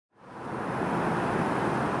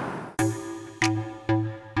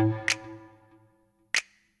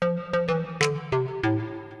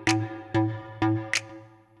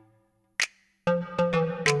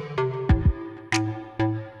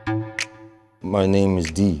My name is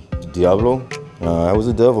Diablo. I was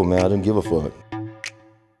a devil, man. I didn't give a fuck.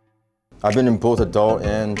 I've been in both adult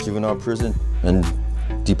and juvenile prison and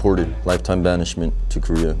deported, lifetime banishment to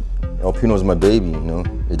Korea. Pino's my baby, you know.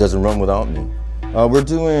 It doesn't run without me. We're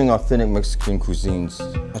doing authentic Mexican cuisines.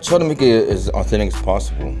 I try to make it as authentic as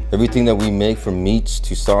possible. Everything that we make, from meats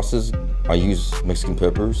to sauces, I use Mexican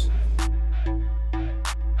peppers.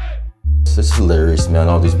 It's hilarious, man,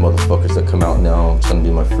 all these motherfuckers that come out now trying to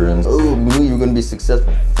be my friends. Oh, we knew you were gonna be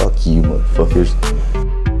successful. Fuck you, motherfuckers.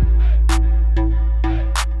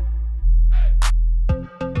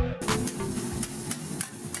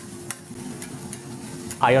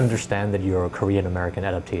 I understand that you're a Korean-American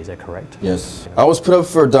adoptee, is that correct? Yes. I was put up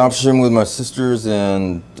for adoption with my sisters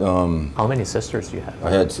and... How many sisters do you have? I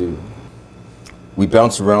had two. We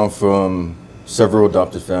bounced around from several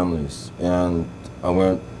adopted families, and I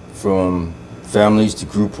went from families to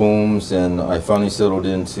group homes, and I finally settled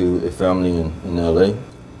into a family in LA.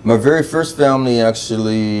 My very first family,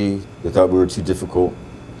 actually, they thought we were too difficult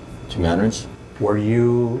to manage. Were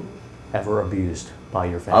you ever abused by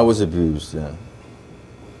your family? I was abused, yeah.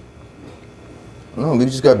 No, we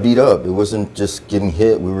just got beat up. It wasn't just getting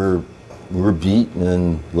hit. We were beat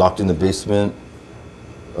and locked in the basement,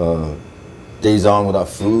 days on without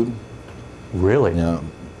food. Really? Yeah.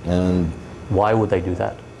 And why would they do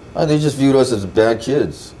that? They just viewed us as bad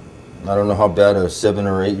kids. I don't know how bad a 7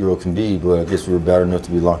 or 8 year old can be, but I guess we were bad enough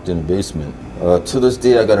to be locked in a basement. To this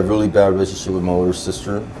day, I got a really bad relationship with my older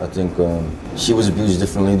sister. I think she was abused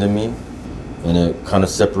differently than me, and it kind of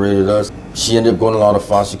separated us. She ended up going to a lot of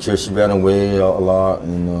foster care. She ran away a lot,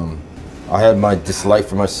 and I had my dislike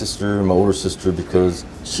for my sister, my older sister, because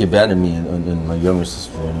she abandoned me and my younger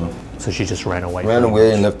sister, you know. So she just ran away? Ran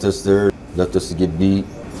away and left us there, left us to get beat.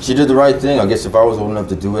 She did the right thing. I guess if I was old enough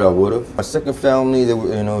to do it, I would have. My second family, they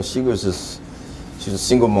were, you know, she was a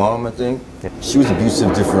single mom, I think. She was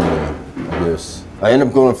abusive differently, I guess. I ended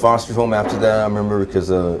up going to foster home after that, I remember, because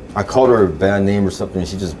I called her a bad name or something, and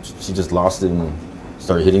she just lost it and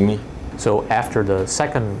started hitting me. So after the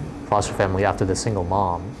second foster family, after the single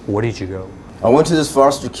mom, where did you go? I went to this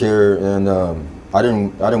foster care, and I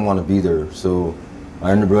didn't want to be there, so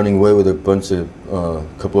I ended up running away with a bunch of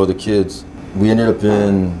couple other kids. We ended up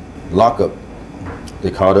in lockup.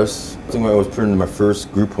 They caught us. I think I was put into my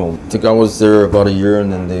first group home. I think I was there about a year,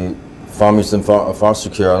 and then they found me some foster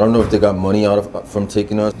care. I don't know if they got money from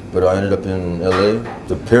taking us, but I ended up in LA.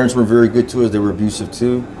 The parents were very good to us. They were abusive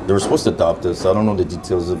too. They were supposed to adopt us. I don't know the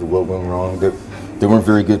details of what went wrong. They weren't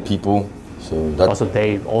very good people. So that, also,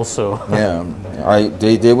 they also. Yeah,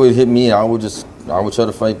 they would hit me. I would try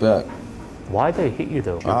to fight back. Why'd they hit you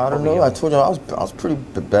though? I don't know. I told you I was a pretty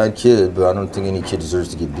bad kid, but I don't think any kid deserves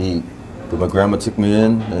to get beat. But my grandma took me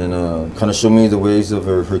in and kind of showed me the ways of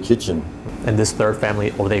her kitchen. And this third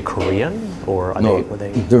family, were they Korean or were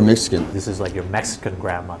they? They're Mexican. This is like your Mexican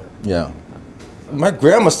grandmother. Yeah. My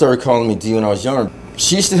grandma started calling me D when I was younger.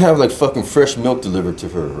 She used to have like fucking fresh milk delivered to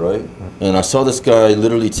her, right? And I saw this guy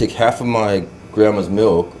literally take half of my grandma's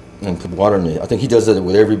milk and put water in it. I think he does that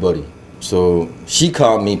with everybody. So she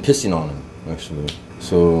caught me pissing on him, actually.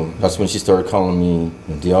 So that's when she started calling me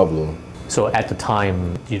Diablo. So at the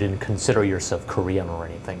time, you didn't consider yourself Korean or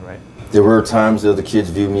anything, right? There were times the other kids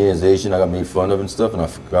viewed me as Asian. I got made fun of and stuff, and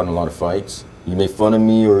I've gotten a lot of fights. You made fun of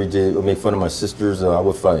me or made fun of my sisters, I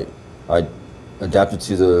would fight. I adapted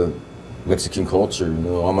to the Mexican culture. You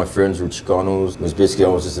know, all my friends were Chicanos. It was basically I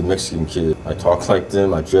was just a Mexican kid. I talked like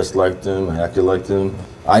them, I dressed like them, I acted like them.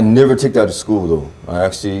 I never took that to school though. I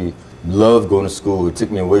actually loved going to school. It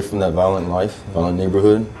took me away from that violent life, violent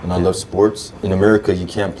neighborhood, and I love sports. In America, you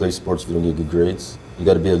can't play sports if you don't get good grades. You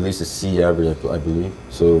got to be at least a C average, I believe.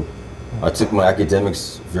 So I took my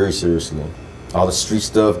academics very seriously. All the street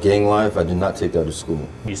stuff, gang life, I did not take that to school.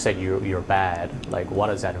 You said you're bad. Like, what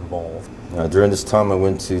does that involve? During this time, I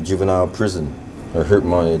went to juvenile prison. I hurt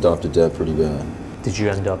my adopted dad pretty bad. Did you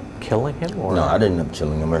end up killing him? Or? No, I didn't end up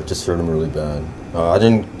killing him. I just hurt him really bad. I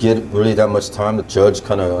didn't get really that much time. The judge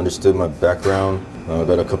kind of understood my background. I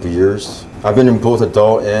got a couple years. I've been in both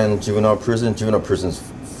adult and juvenile prison. Juvenile prison's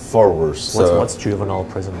far worse. What's juvenile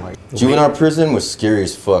prison like? Juvenile prison was scary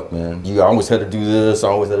as fuck, man. I always had to do this. I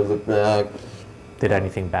always had to look back. Did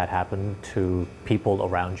anything bad happen to people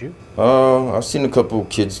around you? I've seen a couple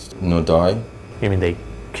kids, die. You mean they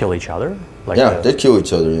kill each other? Like yeah, they kill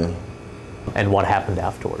each other, yeah. And what happened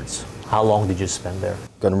afterwards? How long did you spend there?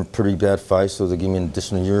 Got in a pretty bad fight, so they gave me an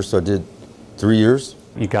additional year, so I did 3 years.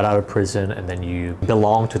 You got out of prison and then you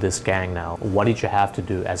belong to this gang now. What did you have to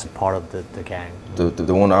do as a part of the gang?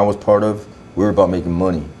 The one I was part of, we were about making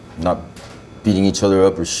money, not beating each other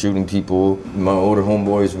up or shooting people. My older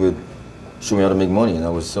homeboys would show me how to make money, and I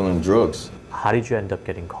was selling drugs. How did you end up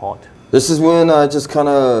getting caught? This is when I just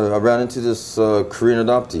I ran into this Korean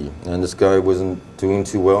adoptee, and this guy wasn't doing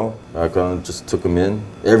too well. I kind of just took him in.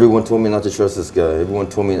 Everyone told me not to trust this guy. Everyone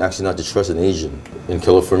told me actually not to trust an Asian. In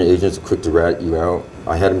California, Asians are quick to rat you out.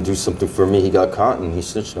 I had him do something for me. He got caught and he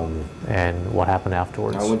snitched on me. And what happened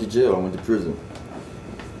afterwards? I went to jail. I went to prison.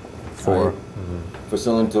 For? For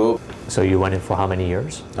selling dope. So you went in for how many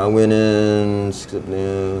years? I went in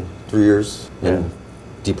 3 years and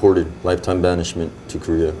deported, lifetime banishment to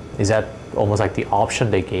Korea. Is that almost like the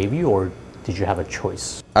option they gave you, or did you have a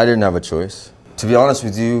choice? I didn't have a choice. To be honest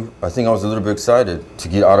with you, I think I was a little bit excited to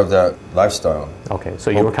get out of that lifestyle. Okay,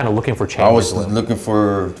 so you were kind of looking for change. I was looking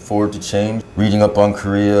forward to change, reading up on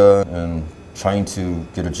Korea and trying to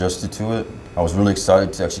get adjusted to it. I was really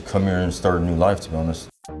excited to actually come here and start a new life, to be honest.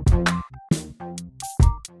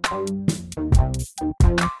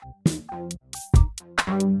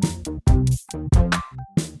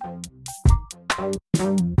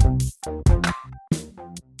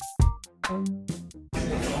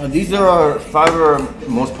 These are our 5 of our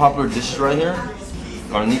most popular dishes right here.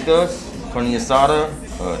 Carnitas, carne asada,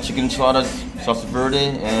 chicken enchiladas, salsa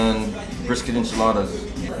verde, and brisket enchiladas.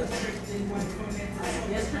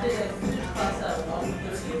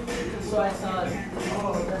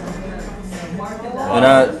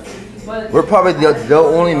 And we're probably the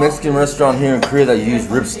only Mexican restaurant here in Korea that use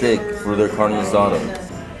rib steak for their carne asada.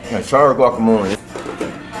 Yeah, try our guacamole.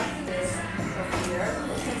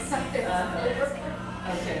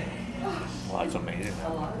 That's amazing.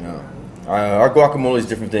 Yeah. Our guacamole is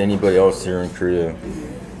different than anybody else here in Korea.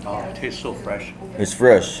 Oh, it tastes so fresh. It's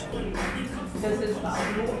fresh.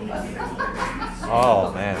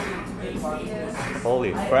 Oh man.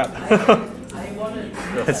 Holy crap.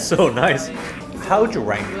 That's so nice. How would you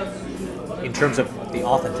rank, in terms of the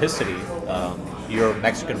authenticity, your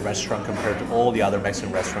Mexican restaurant compared to all the other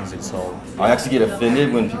Mexican restaurants in Seoul? I actually get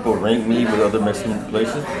offended when people rank me with other Mexican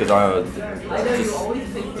places because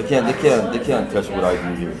they can't touch what I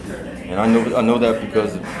do here, and I know that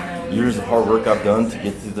because of years of hard work I've done to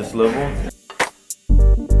get to this level.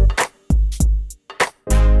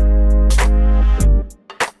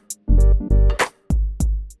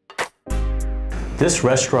 This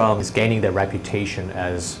restaurant is gaining their reputation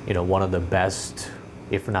as, you know, one of the best,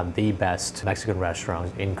 if not the best, Mexican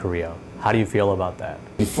restaurants in Korea. How do you feel about that?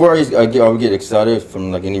 Before I would get excited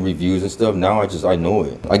from like any reviews and stuff. Now I know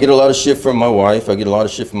it. I get a lot of shit from my wife. I get a lot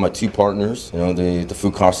of shit from my 2 partners. You know, the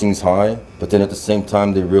food costing is high, but then at the same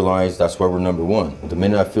time they realize that's why we're #1. The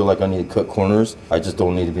minute I feel like I need to cut corners, I just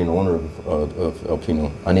don't need to be an owner of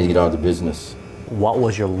Pino. I need to get out of the business. What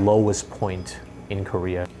was your lowest point in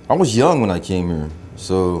Korea? I was young when I came here,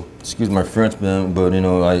 so excuse my French, man, but you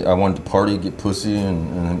know, I wanted to party, get pussy,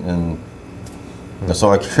 and that's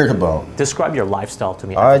all I cared about. Describe your lifestyle to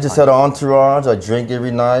me. I just had an entourage. I drank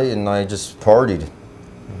every night and I just partied.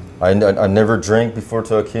 I never drank before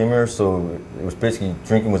till I came here, so it was basically,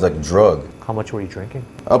 drinking was like a drug. How much were you drinking?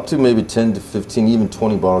 Up to maybe 10 to 15, even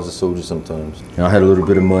 20 bottles of soda sometimes. And I had a little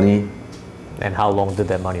bit of money. And how long did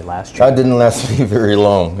that money last you? That didn't last me very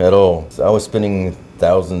long at all. So I was spending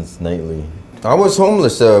thousands nightly. I was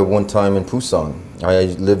homeless one time in Busan.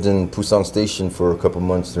 I lived in Busan Station for a couple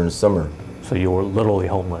months during the summer. So you were literally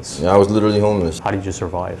homeless? Yeah, I was literally homeless. How did you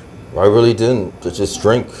survive? I really didn't. I just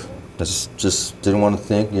drank. I just didn't want to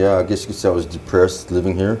think. Yeah, I guess you could say I was depressed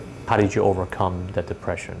living here. How did you overcome that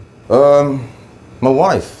depression? My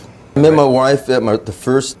wife. I met my wife at the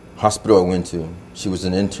first hospital I went to. She was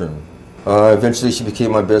an intern. Eventually she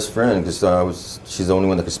became my best friend because she's the only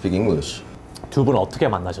one that could speak English. 두 분 어떻게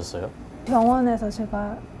만나셨어요? 병원에서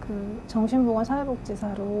제가 그 정신보건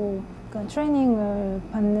사회복지사로 트레이닝을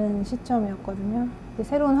받는 시점이었거든요.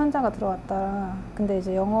 새로운 환자가 들어왔다. 근데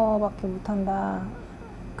이제 영어밖에 못한다.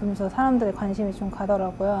 그러면서 사람들의 관심이 좀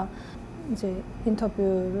가더라고요. 이제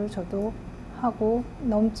인터뷰를 저도 하고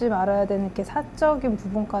넘지 말아야 되는 이렇게 사적인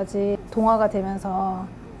부분까지 동화가 되면서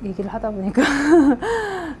얘기를 하다 보니까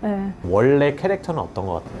네. 원래 캐릭터는 어떤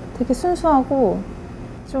것 같아요? 되게 순수하고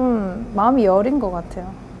좀 마음이 여린 것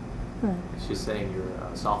같아요. 네. She's saying you're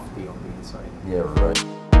softy on the inside. Yeah, right.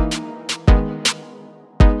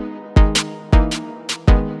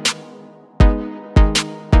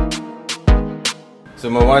 So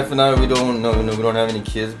my wife and I, we don't have any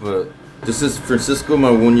kids, but this is Francisco, my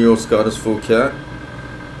 1-year-old Scottish fold cat.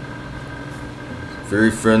 Very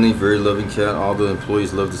friendly, very loving cat. All the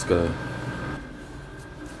employees love this guy.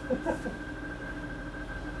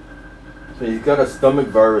 So he's got a stomach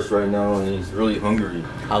virus right now, and he's really hungry.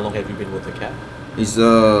 How long have you been with the cat? He's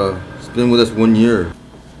been with us 1 year.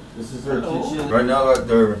 This is our kitchen. Right now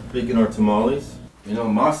they're baking our tamales. You know,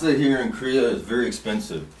 masa here in Korea is very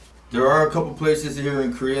expensive. There are a couple places here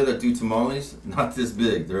in Korea that do tamales, not this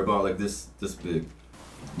big. They're about like this big.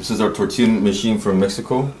 This is our tortilla machine from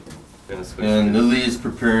Mexico. And Lily is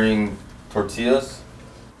preparing tortillas.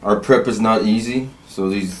 Our prep is not easy, so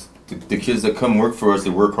the kids that come work for us, they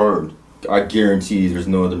work hard. I guarantee there's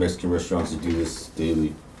no other Mexican restaurants that do this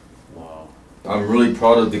daily. Wow. I'm really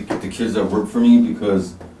proud of the kids that work for me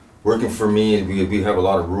because working for me, we have a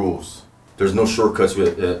lot of rules. There's no shortcuts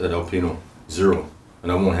at El Pino, zero,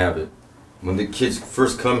 and I won't have it. When the kids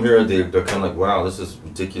first come here, they're kind of like, wow, this is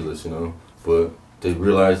ridiculous, you know? But they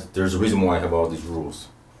realize there's a reason why I have all these rules.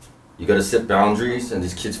 You gotta set boundaries, and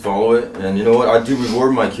these kids follow it. And you know what? I do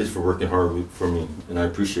reward my kids for working hard for me, and I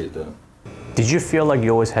appreciate that. Did you feel like you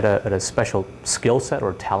always had a special skill set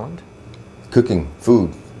or talent? Cooking,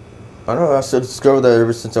 food. I don't know, I discovered that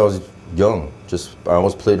ever since I was young. I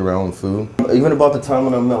always played around with food. Even about the time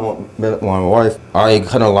when I met my wife, I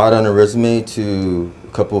kind of lied on a resume to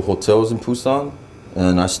a couple of hotels in Busan,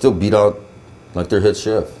 and I still beat out like their head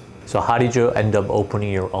chef. So how did you end up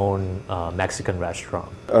opening your own Mexican restaurant?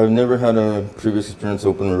 I've never had a previous experience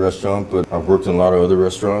opening a restaurant, but I've worked in a lot of other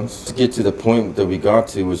restaurants. To get to the point that we got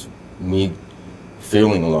to was me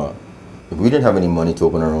failing a lot. We didn't have any money to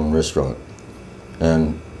open our own restaurant,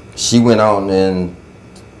 and she went out and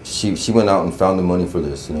she went out and found the money for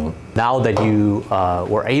this, you know. Now that you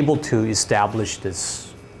were able to establish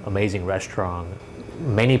this amazing restaurant,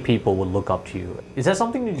 many people would look up to you. Is that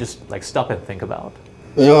something you just like stop and think about?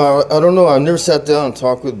 You know, I don't know. I've never sat down and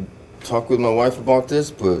talked with my wife about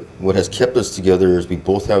this, but what has kept us together is we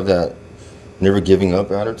both have that never giving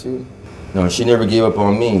up attitude. No, she never gave up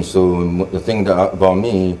on me. So the thing about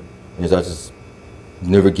me is I just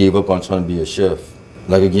never gave up on trying to be a chef.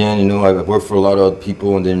 Like again, you know, I worked for a lot of other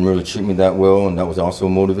people and they didn't really treat me that well, and that was also a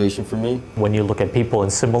motivation for me. When you look at people in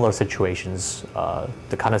similar situations,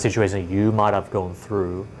 the kind of situation you might have gone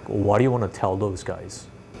through, what do you want to tell those guys?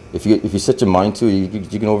 If you set your mind to it,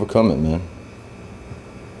 you can overcome it, man.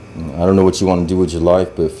 I don't know what you want to do with your life,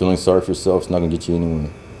 but feeling sorry for yourself is not going to get you anywhere.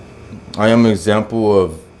 I am an example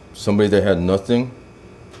of somebody that had nothing,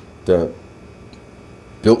 that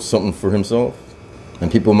built something for himself.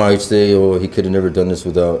 And people might say, oh, he could have never done this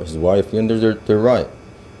without his wife. And they're right.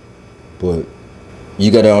 But you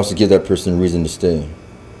got to also give that person a reason to stay.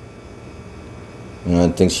 And I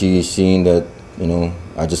think she's seen that, you know,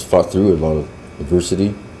 I just fought through a lot of adversity.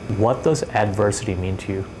 What does adversity mean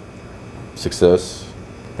to you? Success.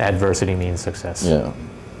 Adversity means success. Yeah.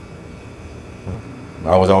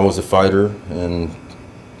 I was always a fighter, and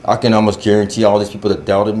I can almost guarantee all these people that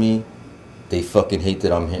doubted me, they fucking hate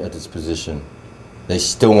that I'm here at this position. They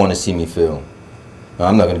still want to see me fail.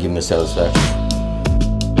 I'm not going to give them the satisfaction.